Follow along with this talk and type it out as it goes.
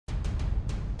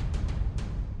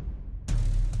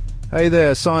Hey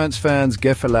there, science fans,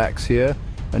 Gefalax here,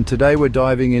 and today we're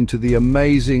diving into the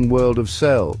amazing world of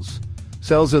cells.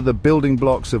 Cells are the building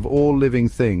blocks of all living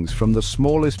things, from the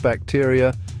smallest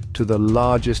bacteria to the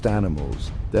largest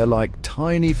animals. They're like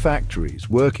tiny factories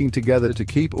working together to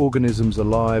keep organisms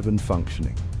alive and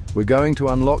functioning. We're going to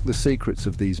unlock the secrets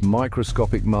of these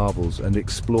microscopic marvels and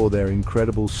explore their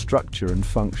incredible structure and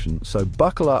function. So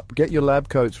buckle up, get your lab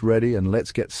coats ready, and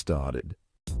let's get started.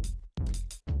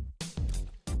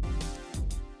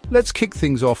 Let's kick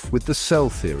things off with the cell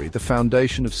theory, the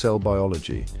foundation of cell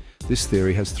biology. This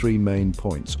theory has three main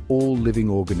points. All living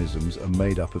organisms are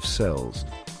made up of cells.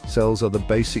 Cells are the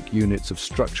basic units of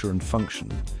structure and function.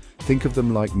 Think of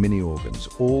them like mini-organs.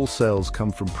 All cells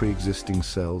come from pre-existing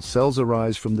cells. Cells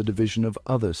arise from the division of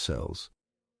other cells.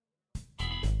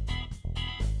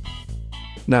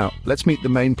 Now, let's meet the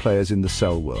main players in the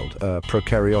cell world,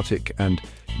 prokaryotic and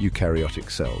eukaryotic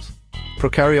cells.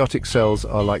 Prokaryotic cells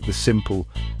are like the simple,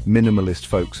 minimalist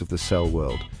folks of the cell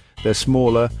world. They're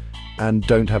smaller and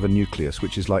don't have a nucleus,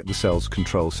 which is like the cell's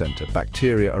control center.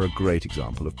 Bacteria are a great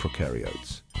example of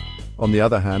prokaryotes. On the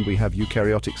other hand, we have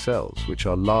eukaryotic cells, which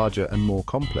are larger and more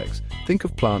complex. Think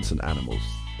of plants and animals.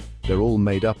 They're all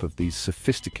made up of these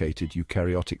sophisticated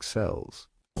eukaryotic cells.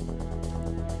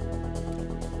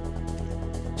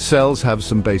 Cells have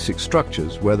some basic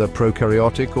structures, whether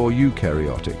prokaryotic or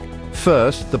eukaryotic.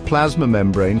 First, the plasma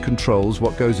membrane controls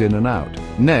what goes in and out.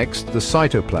 Next, the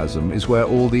cytoplasm is where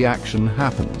all the action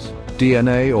happens.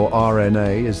 DNA or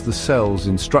RNA is the cell's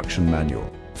instruction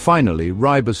manual. Finally,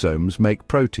 ribosomes make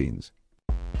proteins.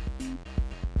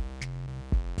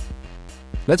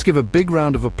 Let's give a big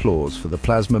round of applause for the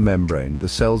plasma membrane, the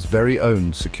cell's very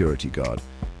own security guard.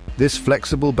 This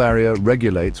flexible barrier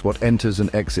regulates what enters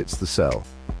and exits the cell.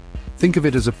 Think of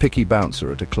it as a picky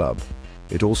bouncer at a club.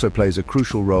 It also plays a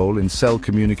crucial role in cell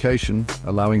communication,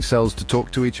 allowing cells to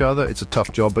talk to each other. It's a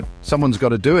tough job, but someone's got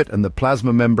to do it, and the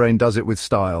plasma membrane does it with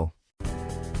style.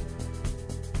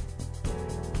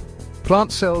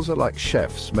 Plant cells are like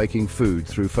chefs making food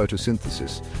through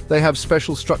photosynthesis. They have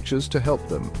special structures to help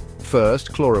them.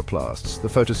 First, chloroplasts, the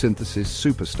photosynthesis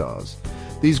superstars.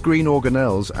 These green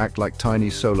organelles act like tiny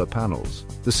solar panels.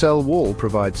 The cell wall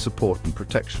provides support and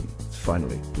protection.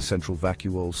 Finally, the central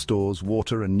vacuole stores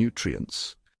water and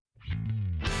nutrients.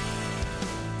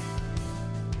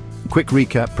 Quick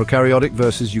recap, prokaryotic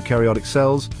versus eukaryotic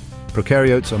cells.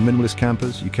 Prokaryotes are minimalist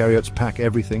campers, eukaryotes pack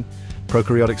everything.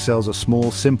 Prokaryotic cells are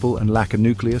small, simple, and lack a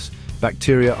nucleus.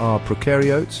 Bacteria are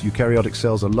prokaryotes. Eukaryotic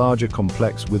cells are larger,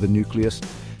 complex, with a nucleus.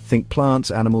 Think plants,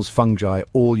 animals, fungi,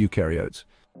 all eukaryotes.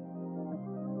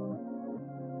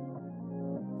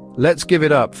 Let's give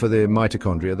it up for the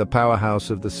mitochondria, the powerhouse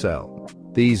of the cell.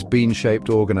 These bean-shaped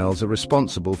organelles are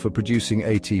responsible for producing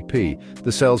ATP,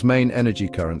 the cell's main energy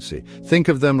currency. Think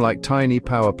of them like tiny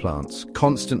power plants,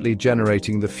 constantly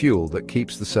generating the fuel that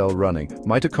keeps the cell running.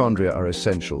 Mitochondria are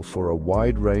essential for a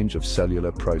wide range of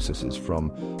cellular processes,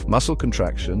 from muscle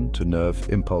contraction to nerve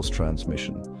impulse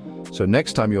transmission. So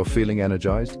next time you're feeling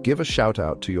energized, give a shout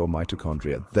out to your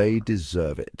mitochondria. They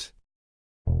deserve it.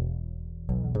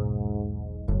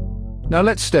 Now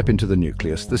let's step into the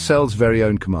nucleus, the cell's very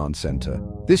own command center.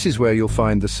 This is where you'll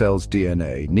find the cell's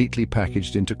DNA, neatly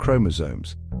packaged into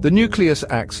chromosomes. The nucleus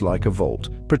acts like a vault,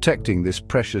 protecting this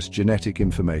precious genetic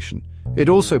information. It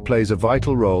also plays a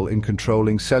vital role in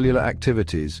controlling cellular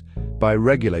activities by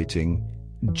regulating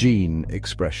gene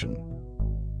expression.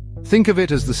 Think of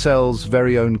it as the cell's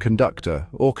very own conductor,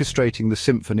 orchestrating the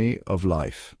symphony of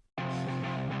life.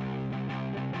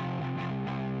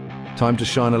 Time to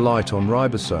shine a light on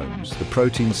ribosomes, the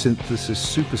protein synthesis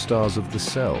superstars of the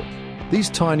cell. These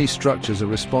tiny structures are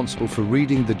responsible for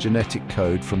reading the genetic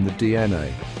code from the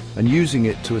DNA and using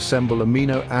it to assemble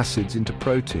amino acids into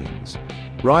proteins.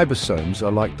 Ribosomes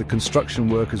are like the construction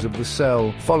workers of the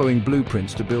cell, following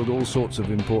blueprints to build all sorts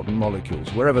of important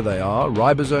molecules. Wherever they are,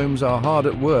 ribosomes are hard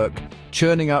at work,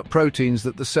 churning out proteins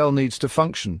that the cell needs to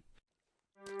function.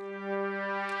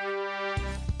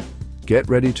 Get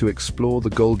ready to explore the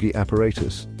Golgi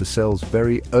apparatus, the cell's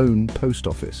very own post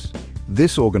office.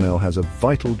 This organelle has a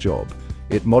vital job.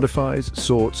 It modifies,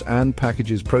 sorts, and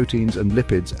packages proteins and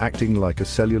lipids, acting like a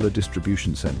cellular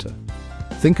distribution center.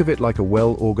 Think of it like a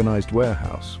well-organized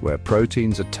warehouse, where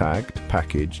proteins are tagged,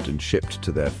 packaged, and shipped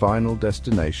to their final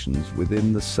destinations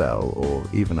within the cell or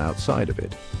even outside of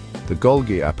it. The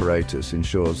Golgi apparatus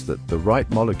ensures that the right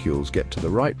molecules get to the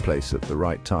right place at the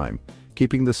right time,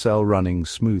 keeping the cell running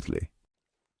smoothly.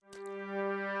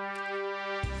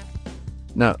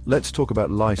 Now, let's talk about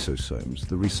lysosomes,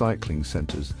 the recycling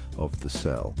centers of the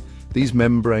cell. These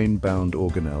membrane-bound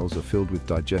organelles are filled with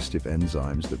digestive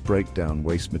enzymes that break down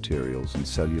waste materials and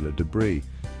cellular debris.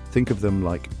 Think of them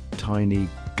like tiny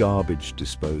garbage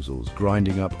disposals,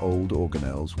 grinding up old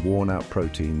organelles, worn-out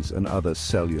proteins, and other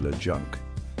cellular junk.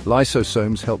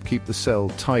 Lysosomes help keep the cell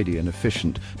tidy and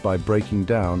efficient by breaking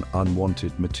down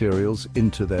unwanted materials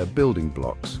into their building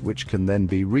blocks, which can then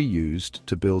be reused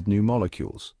to build new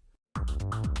molecules.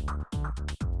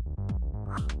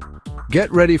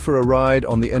 Get ready for a ride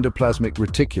on the endoplasmic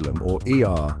reticulum, or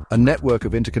ER, a network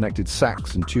of interconnected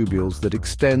sacs and tubules that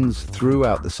extends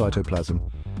throughout the cytoplasm.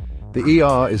 The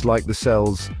ER is like the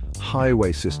cell's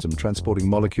highway system, transporting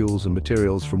molecules and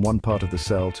materials from one part of the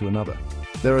cell to another.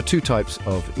 There are two types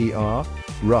of ER,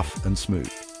 rough and smooth.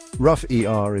 Rough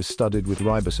ER is studded with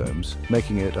ribosomes,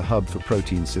 making it a hub for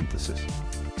protein synthesis.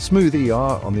 Smooth ER,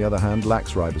 on the other hand,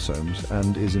 lacks ribosomes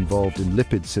and is involved in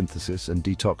lipid synthesis and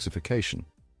detoxification.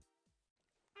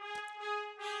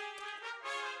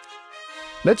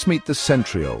 Let's meet the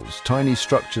centrioles, tiny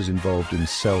structures involved in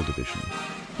cell division.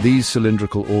 These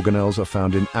cylindrical organelles are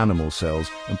found in animal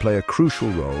cells and play a crucial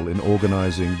role in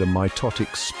organizing the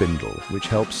mitotic spindle, which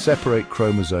helps separate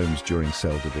chromosomes during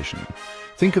cell division.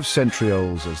 Think of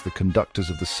centrioles as the conductors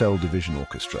of the cell division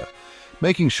orchestra,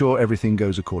 making sure everything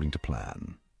goes according to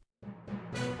plan.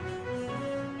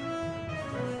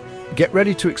 Get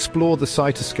ready to explore the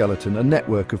cytoskeleton, a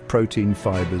network of protein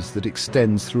fibers that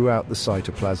extends throughout the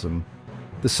cytoplasm.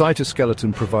 The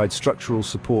cytoskeleton provides structural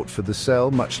support for the cell,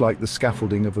 much like the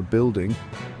scaffolding of a building.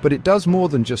 But it does more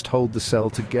than just hold the cell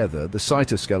together. The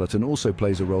cytoskeleton also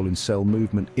plays a role in cell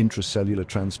movement, intracellular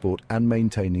transport, and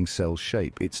maintaining cell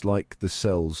shape. It's like the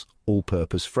cell's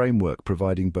all-purpose framework,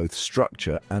 providing both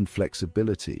structure and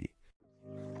flexibility.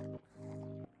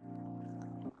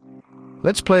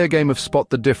 Let's play a game of Spot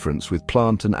the Difference with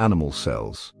plant and animal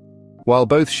cells. While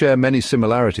both share many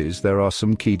similarities, there are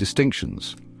some key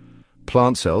distinctions.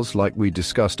 Plant cells, like we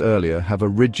discussed earlier, have a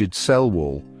rigid cell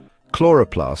wall,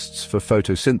 chloroplasts for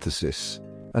photosynthesis,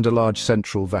 and a large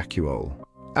central vacuole.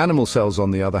 Animal cells,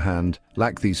 on the other hand,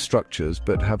 lack these structures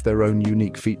but have their own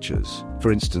unique features.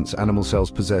 For instance, animal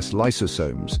cells possess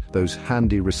lysosomes, those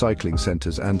handy recycling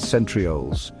centers, and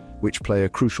centrioles, which play a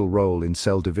crucial role in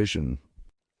cell division.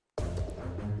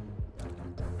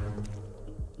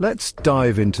 Let's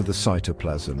dive into the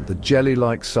cytoplasm, the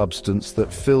jelly-like substance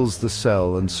that fills the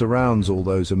cell and surrounds all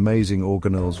those amazing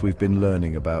organelles we've been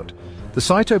learning about. The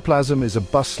cytoplasm is a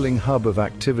bustling hub of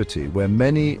activity where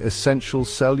many essential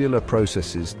cellular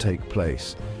processes take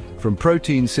place. From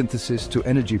protein synthesis to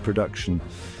energy production,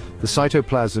 the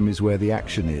cytoplasm is where the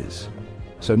action is.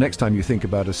 So next time you think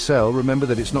about a cell, remember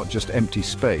that it's not just empty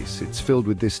space, it's filled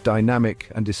with this dynamic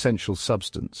and essential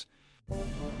substance.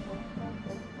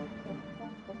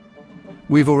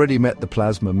 We've already met the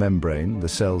plasma membrane, the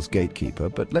cell's gatekeeper,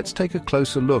 but let's take a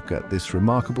closer look at this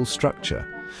remarkable structure.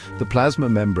 The plasma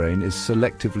membrane is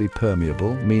selectively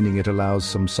permeable, meaning it allows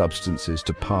some substances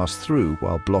to pass through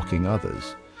while blocking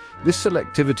others. This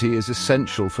selectivity is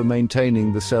essential for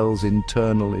maintaining the cell's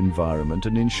internal environment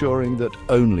and ensuring that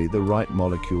only the right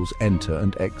molecules enter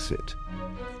and exit.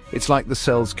 It's like the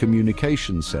cell's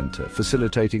communication center,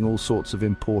 facilitating all sorts of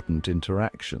important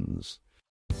interactions.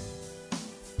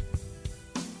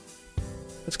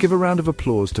 Let's give a round of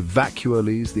applause to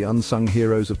vacuoles, the unsung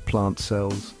heroes of plant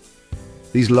cells.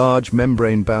 These large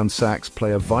membrane-bound sacs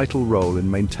play a vital role in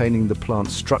maintaining the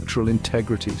plant's structural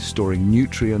integrity, storing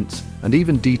nutrients, and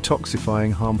even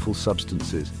detoxifying harmful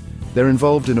substances. They're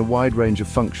involved in a wide range of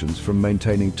functions, from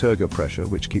maintaining turgor pressure,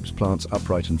 which keeps plants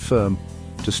upright and firm,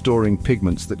 to storing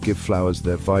pigments that give flowers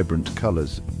their vibrant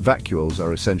colors. Vacuoles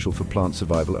are essential for plant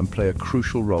survival and play a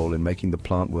crucial role in making the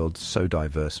plant world so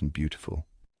diverse and beautiful.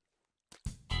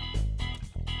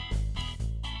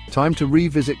 Time to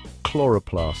revisit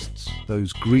chloroplasts,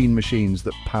 those green machines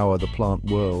that power the plant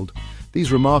world.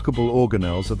 These remarkable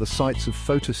organelles are the sites of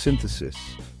photosynthesis,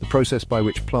 the process by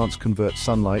which plants convert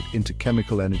sunlight into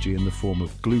chemical energy in the form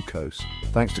of glucose.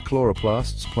 Thanks to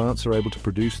chloroplasts, plants are able to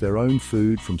produce their own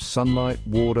food from sunlight,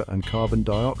 water, and carbon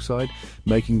dioxide,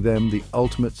 making them the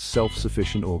ultimate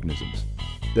self-sufficient organisms.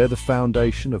 They're the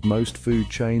foundation of most food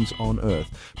chains on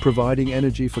Earth, providing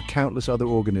energy for countless other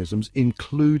organisms,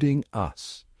 including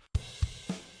us.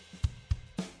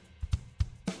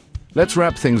 Let's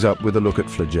wrap things up with a look at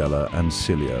flagella and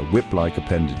cilia, whip-like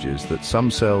appendages that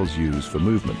some cells use for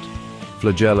movement.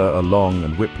 Flagella are long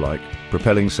and whip-like,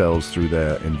 propelling cells through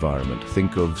their environment.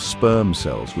 Think of sperm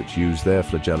cells, which use their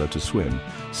flagella to swim.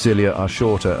 Cilia are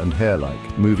shorter and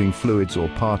hair-like, moving fluids or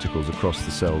particles across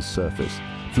the cell's surface.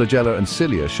 Flagella and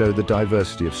cilia show the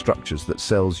diversity of structures that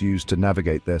cells use to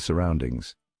navigate their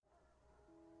surroundings.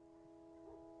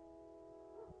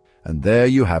 And there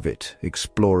you have it,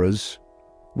 explorers.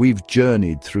 We've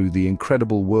journeyed through the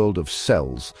incredible world of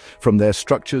cells, from their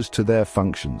structures to their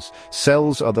functions.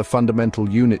 Cells are the fundamental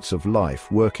units of life,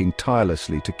 working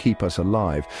tirelessly to keep us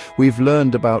alive. We've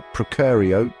learned about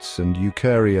prokaryotes and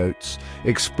eukaryotes,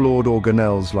 explored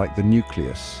organelles like the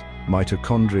nucleus,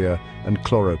 mitochondria and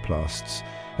chloroplasts,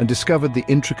 and discovered the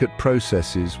intricate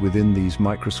processes within these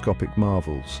microscopic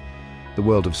marvels. The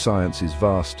world of science is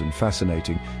vast and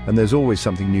fascinating, and there's always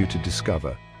something new to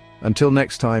discover. Until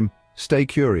next time, stay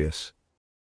curious.